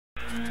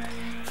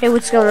Hey,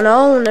 what's going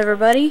on,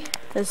 everybody?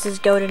 This is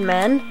Goated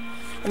Man,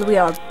 and we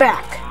are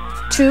back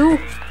to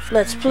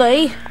Let's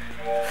Play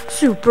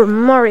Super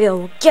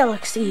Mario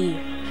Galaxy.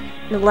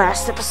 In the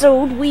last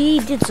episode, we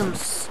did some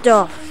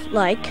stuff,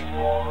 like,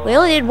 we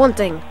only did one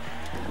thing.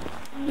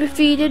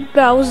 Defeated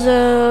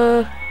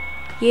Bowser.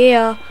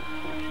 Yeah.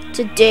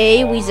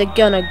 Today, we're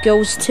gonna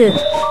go to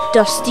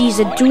Dusty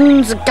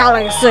Dune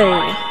Galaxy.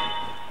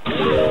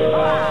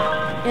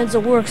 And the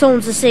works on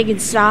the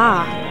second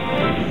star.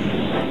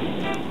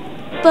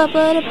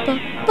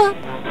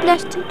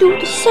 Blasting through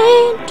the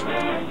sand.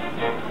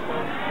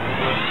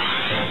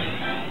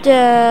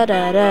 Da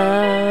da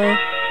da.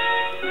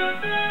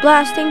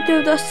 Blasting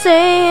through the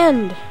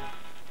sand.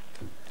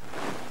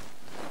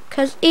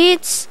 'Cause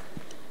it's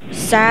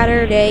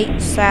Saturday.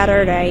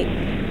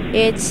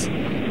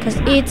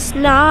 Cause it's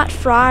not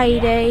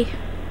Friday.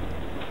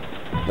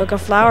 Look, a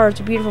flower,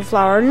 it's a beautiful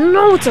flower.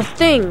 No, it's a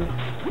thing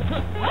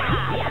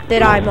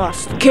that I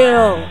must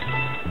kill.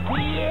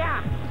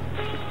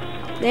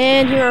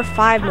 And here are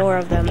 5 more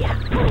of them. I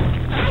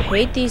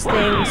hate these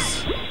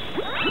things.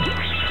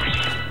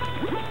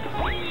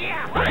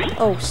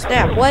 Oh,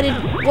 snap. What did...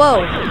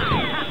 Whoa.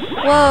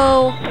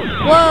 Whoa.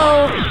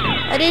 Whoa.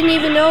 I didn't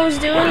even know I was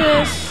doing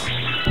this.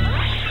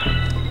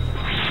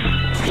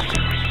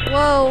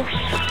 Whoa.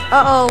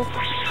 Uh-oh.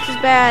 This is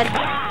bad.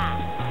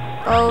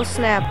 Oh,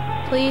 snap.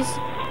 Please,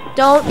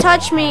 don't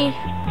touch me.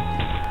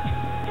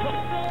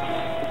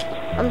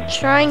 I'm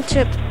trying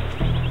to...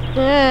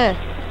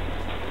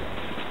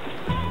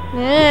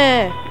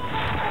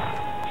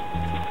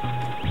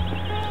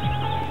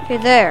 Okay,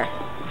 there.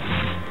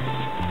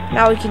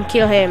 Now we can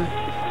kill him.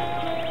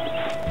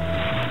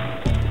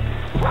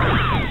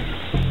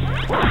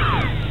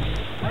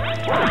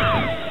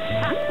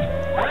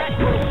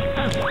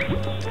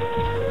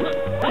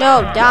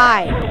 No,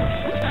 die.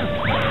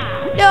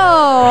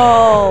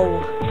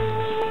 No!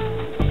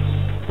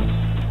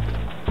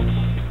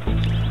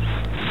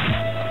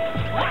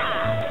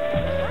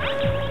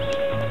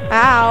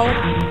 Ow.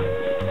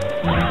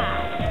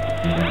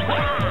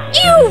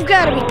 You've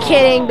got to be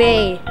kidding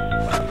me.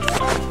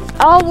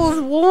 I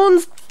was one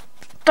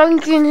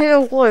stinking hit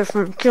away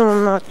from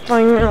killing that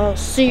thing, and I'll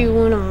see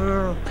you in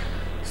a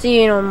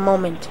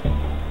moment.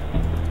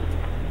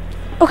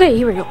 Okay,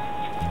 here we go.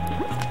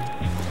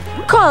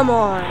 Come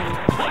on.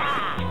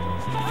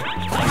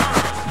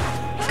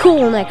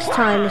 Cool next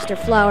time, Mr.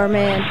 Flower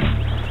Man.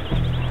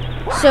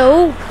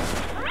 So,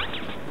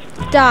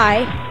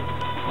 die.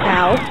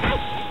 Ow.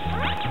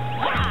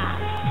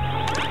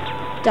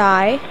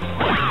 Die.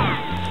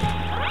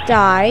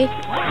 Die.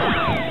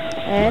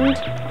 And...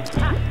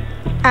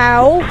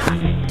 Ow.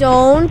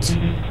 Don't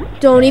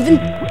even...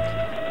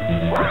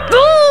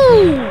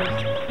 Boom!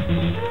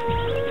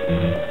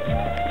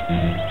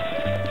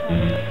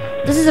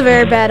 This is a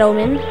very bad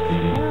omen.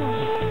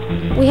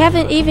 We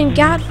haven't even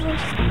got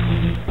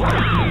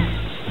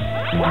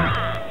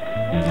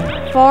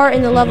far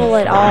in the level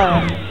at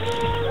all.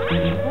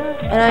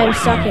 And I am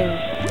sucking.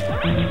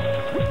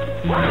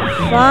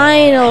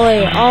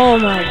 Finally! Oh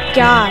my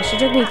gosh, it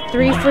took me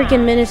 3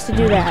 freaking minutes to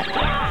do that.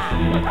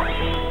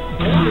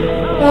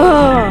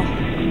 Oh.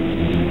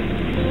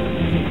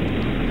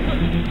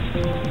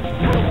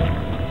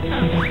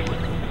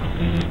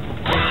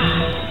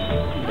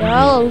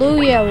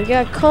 Hallelujah, we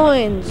got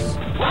coins.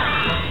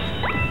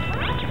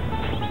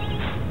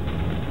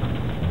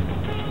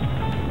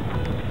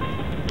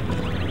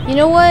 You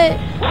know what?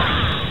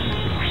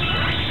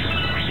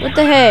 What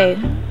the hey?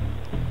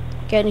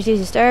 Get any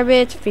tasty star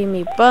bits, feed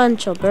me a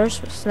bunch, I'll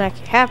burst with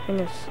snacky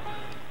happiness.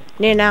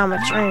 Near now my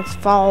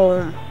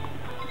transform.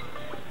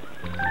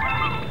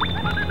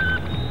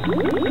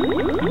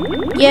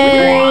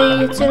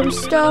 Yay, it's gonna be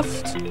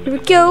stuffed. Here we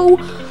go.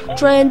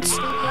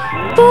 Transform.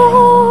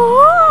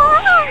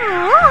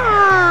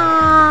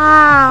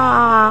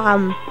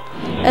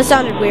 That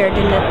sounded weird,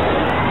 didn't it?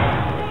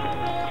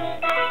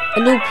 A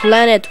new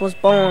planet was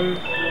born.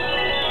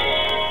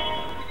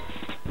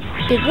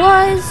 It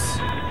was.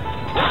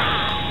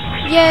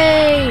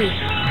 Yay!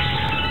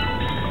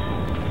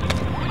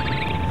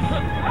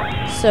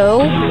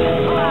 So,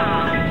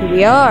 here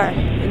we are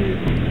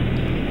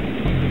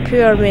in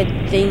pyramid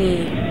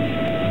thingy.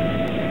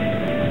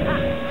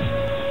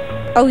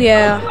 Oh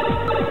yeah.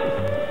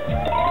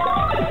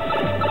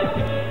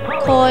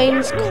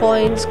 Coins,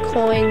 coins,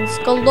 coins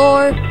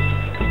galore.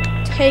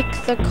 Take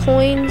the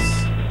coins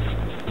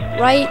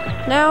right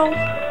now.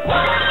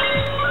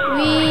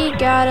 We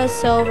got a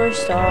silver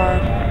star.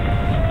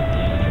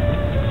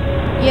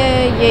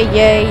 Yay, yay,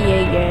 yay,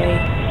 yay, yay.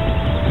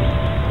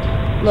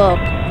 Look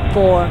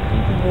for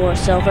more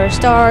silver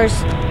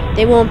stars.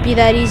 They won't be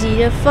that easy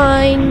to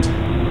find.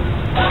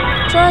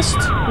 Trust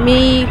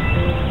me.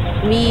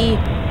 Me.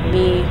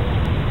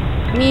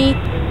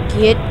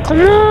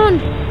 Come on!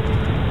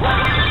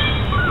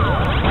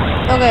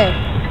 Okay.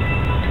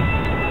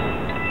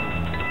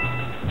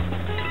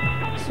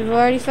 So we've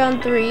already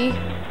found 3.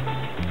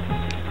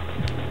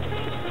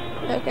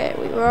 Okay,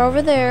 we were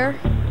over there.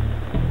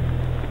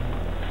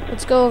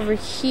 Let's go over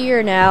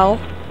here now.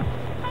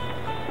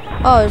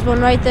 Oh, there's one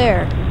right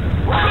there.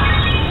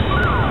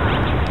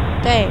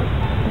 Dang.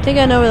 I think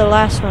I know where the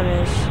last one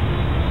is.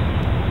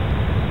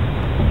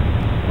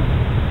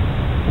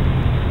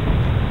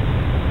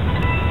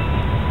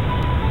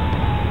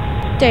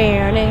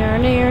 There, near,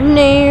 near,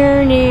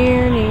 near,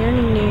 near, near,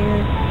 near, near,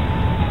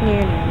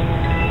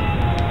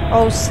 near.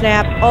 Oh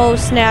snap! Oh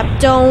snap!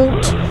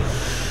 Don't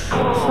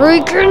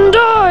freaking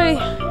die!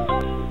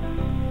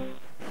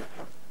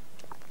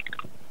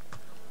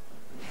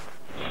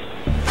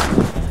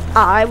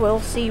 I will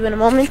see you in a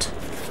moment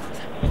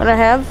when I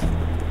have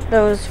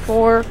those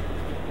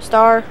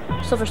 4-star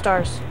silver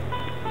stars.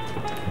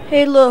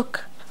 Hey,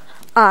 look!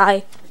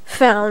 I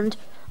found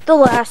the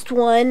last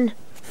one,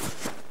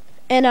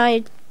 and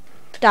I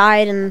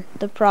died in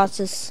the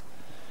process.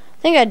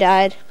 I think I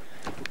died.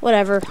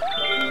 Whatever.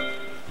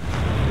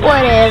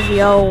 Whatever,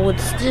 yo.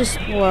 It's just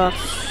whatever.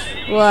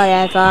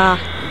 Whatever.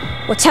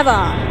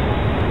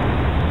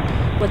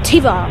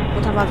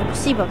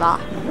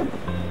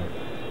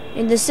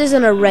 And this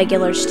isn't a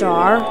regular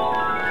star.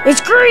 It's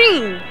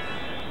green!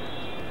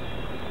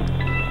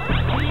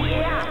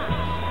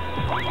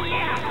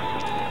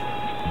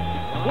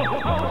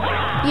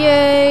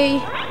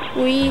 Yay!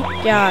 We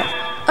got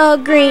a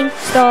green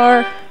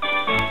star.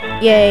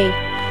 Yay.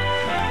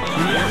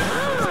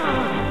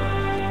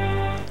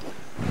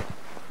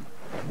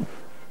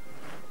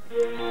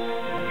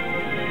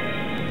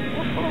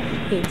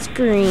 It's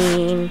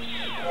green.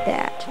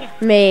 That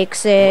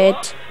makes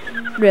it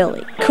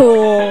really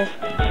cool.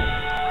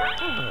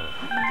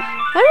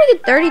 How did I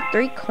get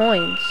 33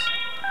 coins?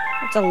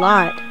 That's a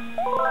lot.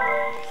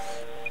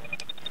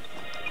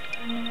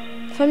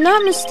 If I'm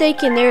not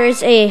mistaken, there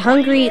is a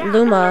hungry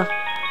Luma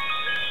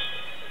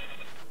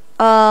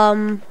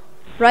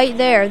right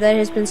there that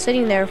has been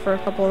sitting there for a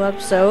couple of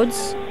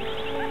episodes.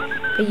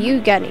 But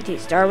you got any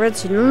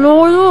Starbursts?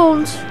 No, I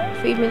don't.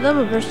 Feed me them,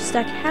 a burst of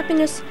stack of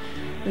happiness.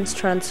 Let's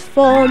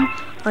transform.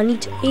 I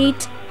need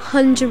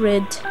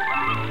 800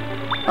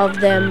 of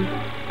them.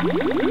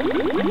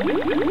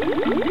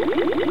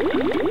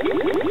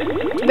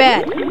 Too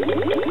bad.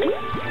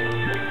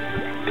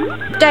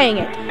 Dang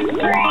it.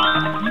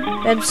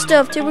 Bad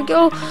stuff. Here we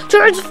go.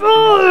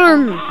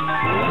 Transform!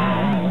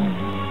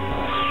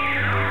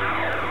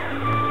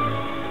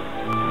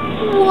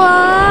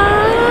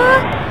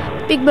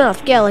 What? Big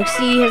Mouth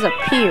Galaxy has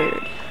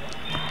appeared.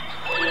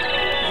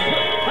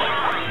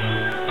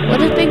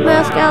 What is Big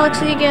Mouth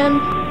Galaxy again?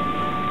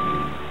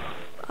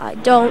 I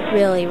don't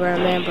really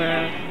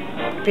remember.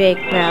 Big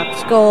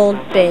Mouth's Gold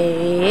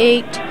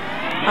Baked.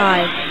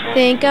 I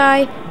think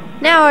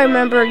now I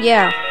remember,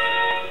 yeah.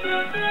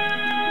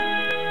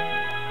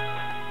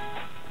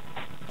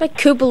 Like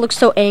Koopa looks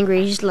so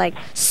angry, he's like,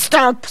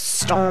 stomp,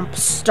 stomp,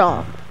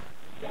 stomp.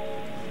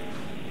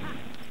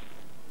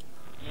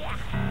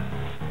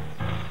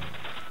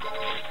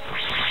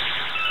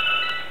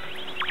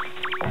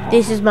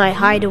 This is my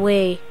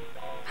hideaway.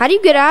 How do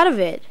you get out of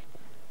it?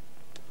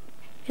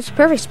 It's a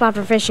perfect spot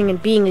for fishing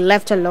and being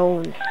left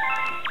alone.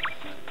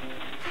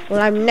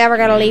 Well, I'm never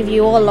gonna leave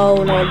you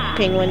alone, old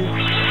penguin.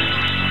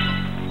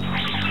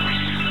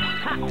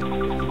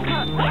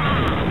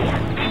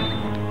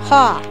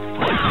 Ha!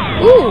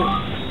 Ooh!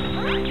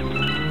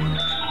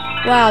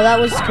 Wow, that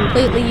was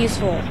completely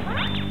useful.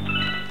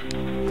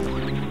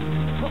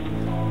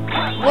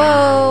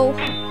 Whoa!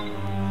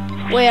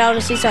 Wait, I want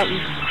to see something.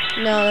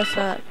 No, that's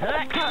not.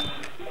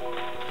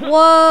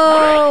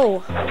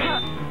 Whoa!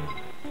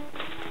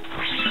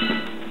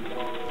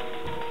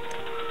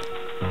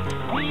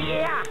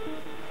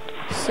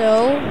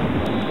 So,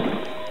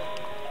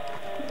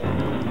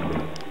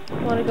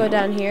 I want to go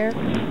down here.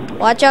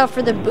 Watch out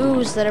for the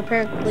boos that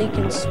apparently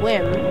can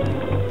swim.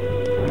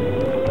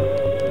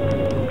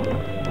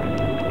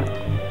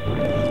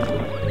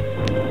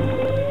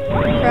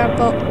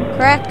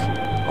 Crack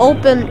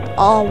open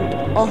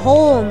a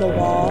hole in the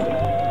wall.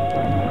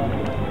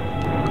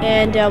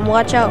 And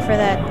watch out for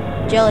that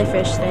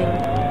jellyfish thing.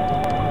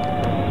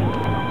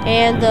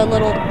 And the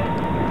little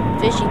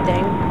fishy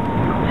thing.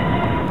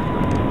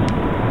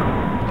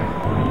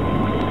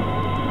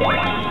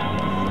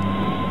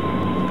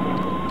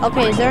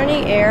 Okay, is there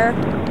any air?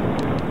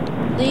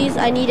 Please,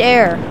 I need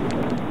air.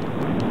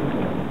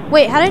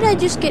 Wait, how did I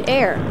just get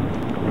air?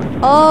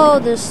 Oh,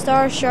 the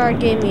star shard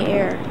gave me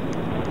air.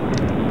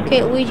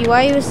 Okay, Luigi,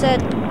 why you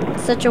set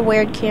such a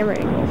weird camera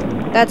angle?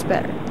 That's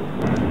better.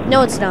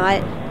 No, it's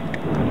not.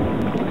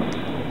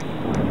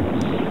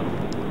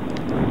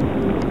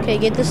 Okay,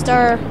 get the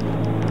star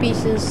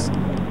pieces,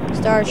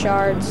 star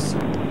shards.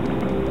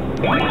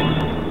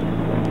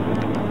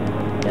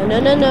 No, no,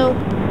 no, no.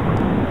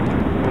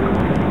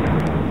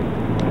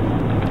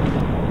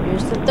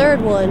 Here's the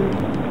third one.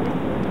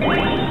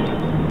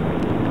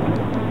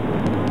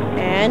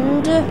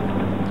 And...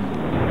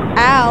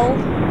 ow.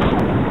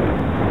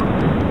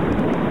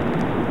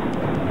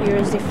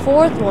 Here's the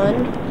fourth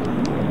one.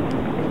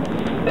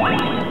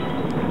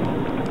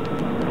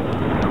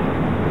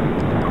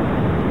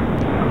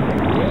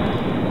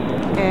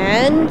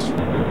 And...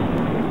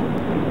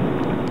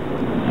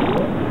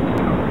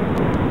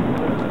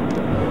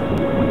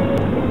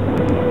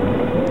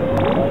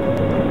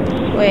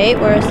 Wait,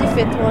 where's the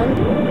 5th one?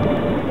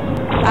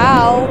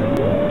 Ow.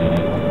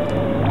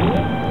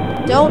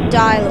 Don't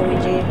die,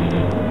 Luigi.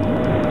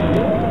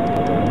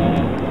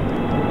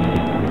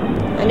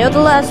 I know the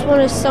last one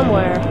is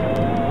somewhere.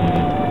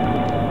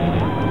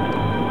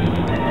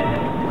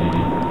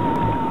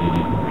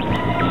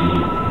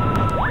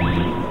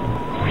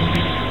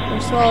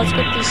 First of all, let's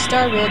get these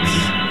star bits.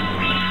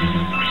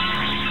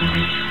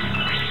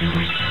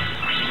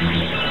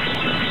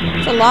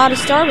 It's a lot of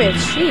star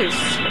bits, jeez.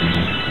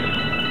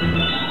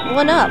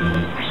 One up.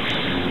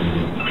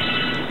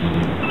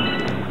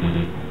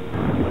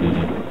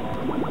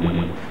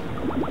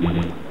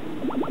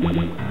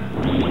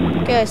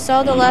 Okay, I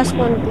saw the last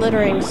one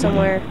glittering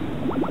somewhere.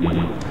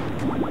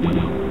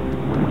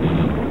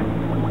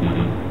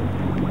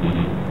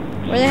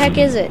 Where the heck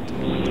is it?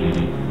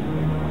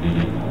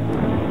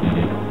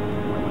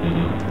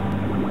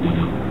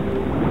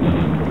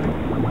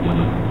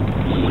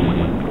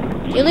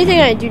 The only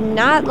thing I do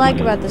not like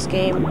about this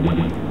game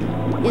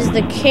is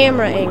the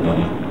camera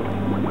angle.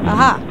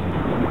 Aha!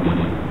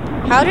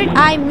 How did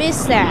I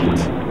miss that?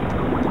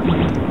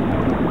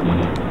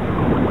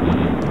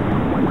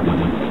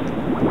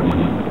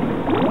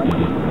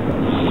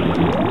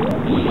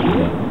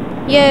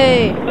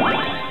 Yay!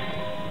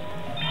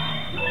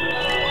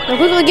 Now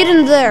quickly get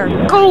in there!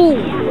 Go!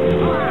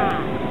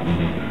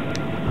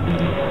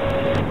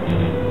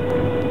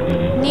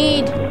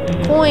 Need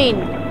coin.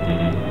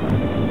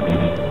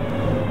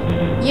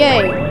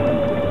 Yay!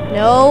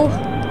 No.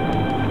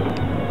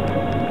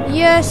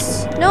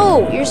 Yes!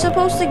 No! You're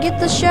supposed to get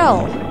the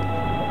shell.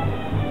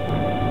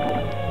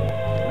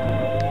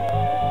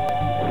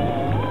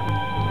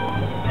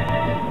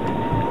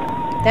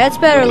 That's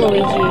better,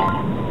 Luigi.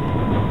 I'm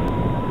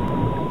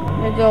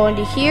gonna go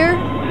into here.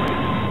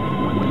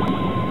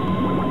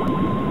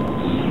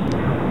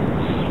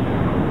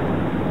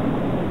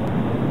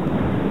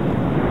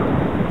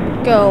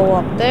 Go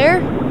up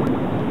there.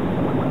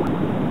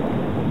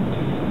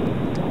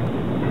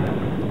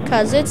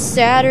 'Cause it's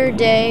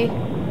Saturday.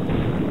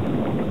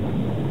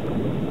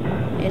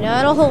 And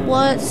I don't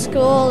want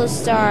school to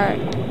start.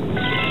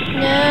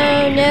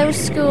 No, no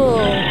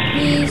school.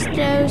 Please,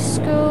 no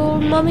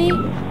school, Mommy.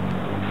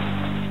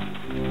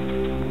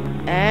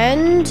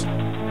 And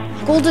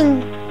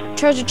golden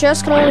treasure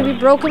chest can only be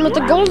broken with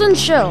the golden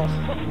shell.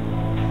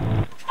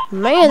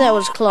 Man, that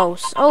was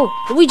close. Oh,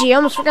 Luigi, I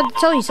almost forgot to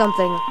tell you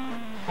something.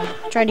 I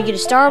tried to get a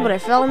star, but I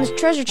fell in this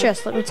treasure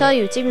chest. Let me tell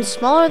you, it's even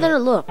smaller than it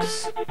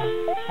looks.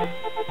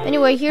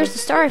 Anyway, here's the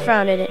star I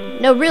found in it.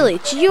 No, really,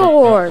 it's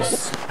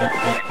yours.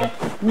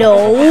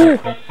 No.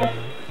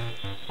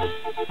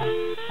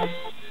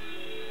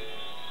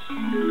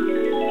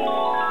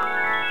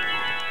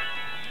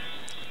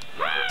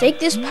 Take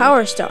this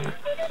power star.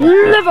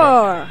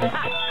 Never.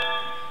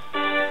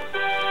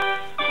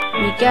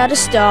 We got a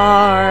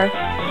star.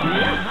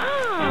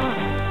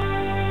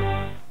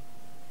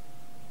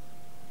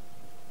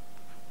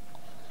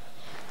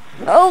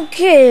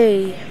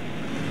 Okay.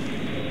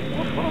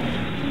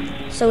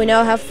 So we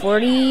now have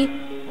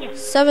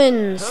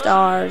 47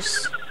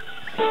 stars.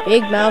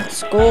 Big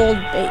Mouth's gold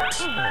bait.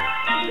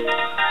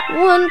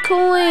 1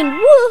 coin.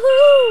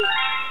 Woohoo!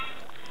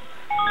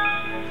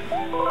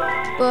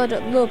 But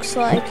it looks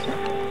like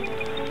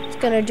it's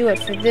gonna do it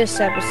for this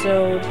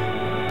episode.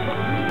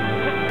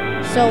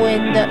 So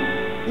in the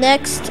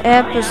next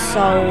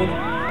episode,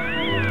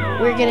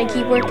 we're gonna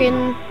keep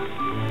working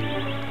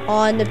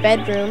on the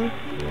bedroom.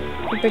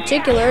 In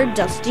particular,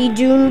 Dusty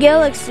Dune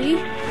Galaxy.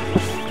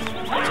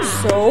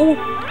 So,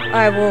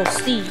 I will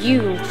see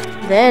you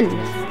then.